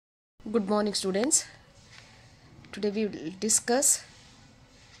Good morning, students. Today we will discuss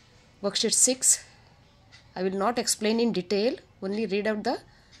worksheet 6. I will not explain in detail, only read out the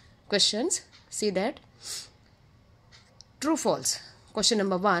questions. See that. True, false. Question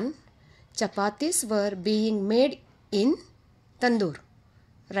number 1. Chapatis were being made in tandoor.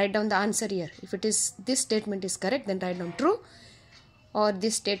 Write down the answer here. If it is this statement is correct, then write down true. Or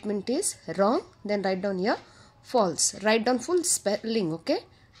this statement is wrong, then write down here false. Write down full spelling, okay?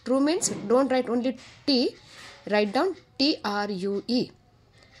 True means don't write only T, write down T-R-U-E.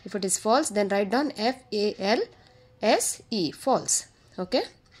 If it is false, then write down F-A-L-S-E, false. Okay?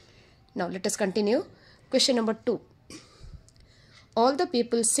 Now let us continue. Question number 2. All the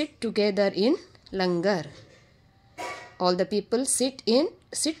people sit together in langar. All the people sit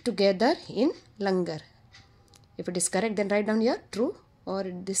together in langar. If it is correct, then write down here true, or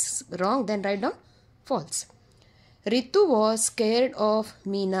this is wrong, then write down false. Ritu was scared of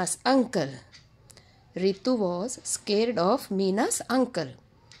Meena's uncle. Ritu was scared of Meena's uncle.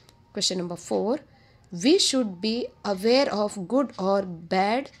 Question number 4. We should be aware of good or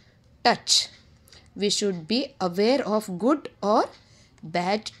bad touch. We should be aware of good or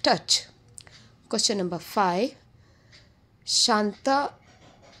bad touch. Question number 5. Shanta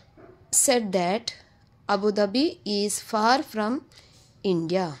said that Abu Dhabi is far from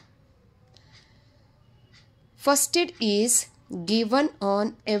India. First aid is given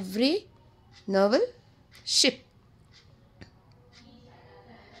on every naval ship.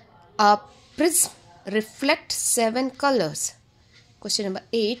 A prism reflects 7 colors. Question number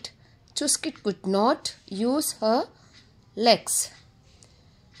 8. Chuskit could not use her legs.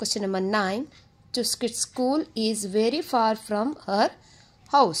 Question number 9. Chuskit's school is very far from her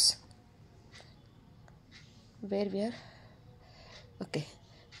house. Where? Okay.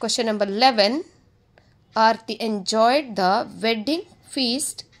 Question number 11. Aarti enjoyed the wedding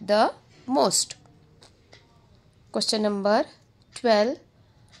feast the most. Question number 12.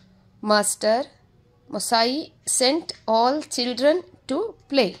 Master Mosai sent all children to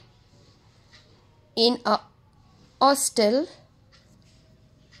play. In a hostel,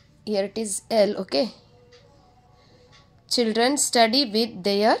 here it is L, okay. Children study with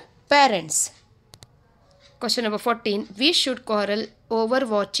their parents. Question number 14. We should quarrel over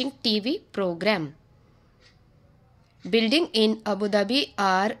watching TV program. Building in Abu Dhabi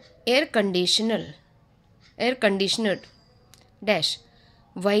are air conditioned. Dash.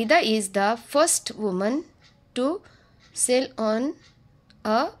 Vaida is the first woman to sail on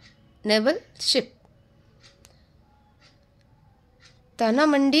a naval ship.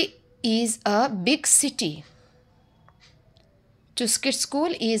 Tanamandi is a big city. Chuskit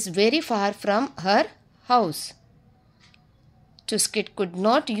school is very far from her house. Chuskit could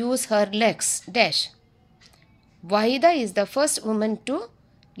not use her legs. Dash. Vaida is the first woman to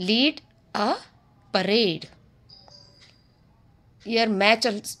lead a parade. Here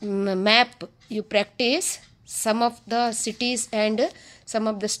map you practice. Some of the cities and some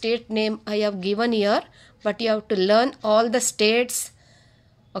of the state name I have given here, but you have to learn all the states.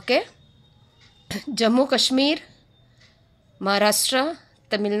 Okay? Jammu Kashmir, Maharashtra,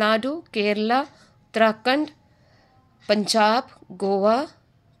 Tamil Nadu, Kerala, Uttarakhand, Punjab, Goa,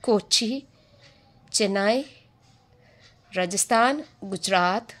 Kochi, Chennai, Rajasthan,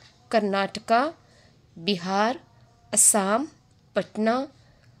 Gujarat, Karnataka, Bihar, Assam, Patna,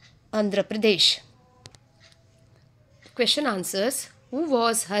 Andhra Pradesh. Question answers. Who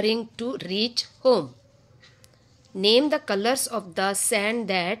was hurrying to reach home? Name the colors of the sand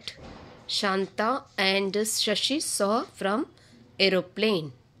that Shanta and Shashi saw from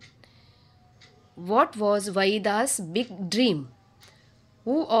aeroplane. What was Vaida's big dream?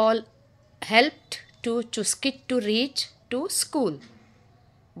 Who all helped to Chuskit to reach to school?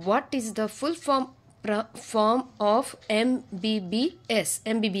 What is the full form of MBBS?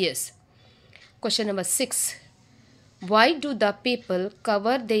 Question number 6. Why do the people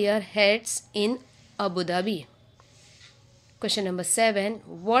cover their heads in Abu Dhabi? Question number 7.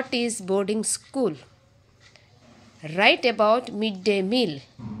 What is boarding school? Write about midday meal.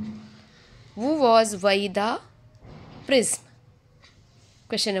 Who was Vaida Prism?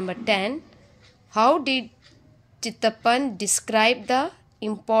 Question number 10. How did Chittappan describe the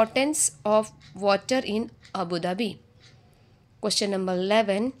importance of water in Abu Dhabi? Question number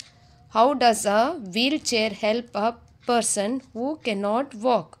 11. How does a wheelchair help a person who cannot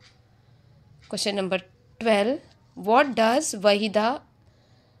walk? Question number 12. What does Wahida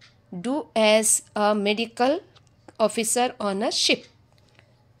do as a medical officer on a ship?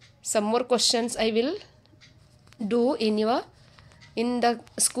 Some more questions I will do in the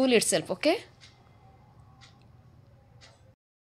school itself, okay?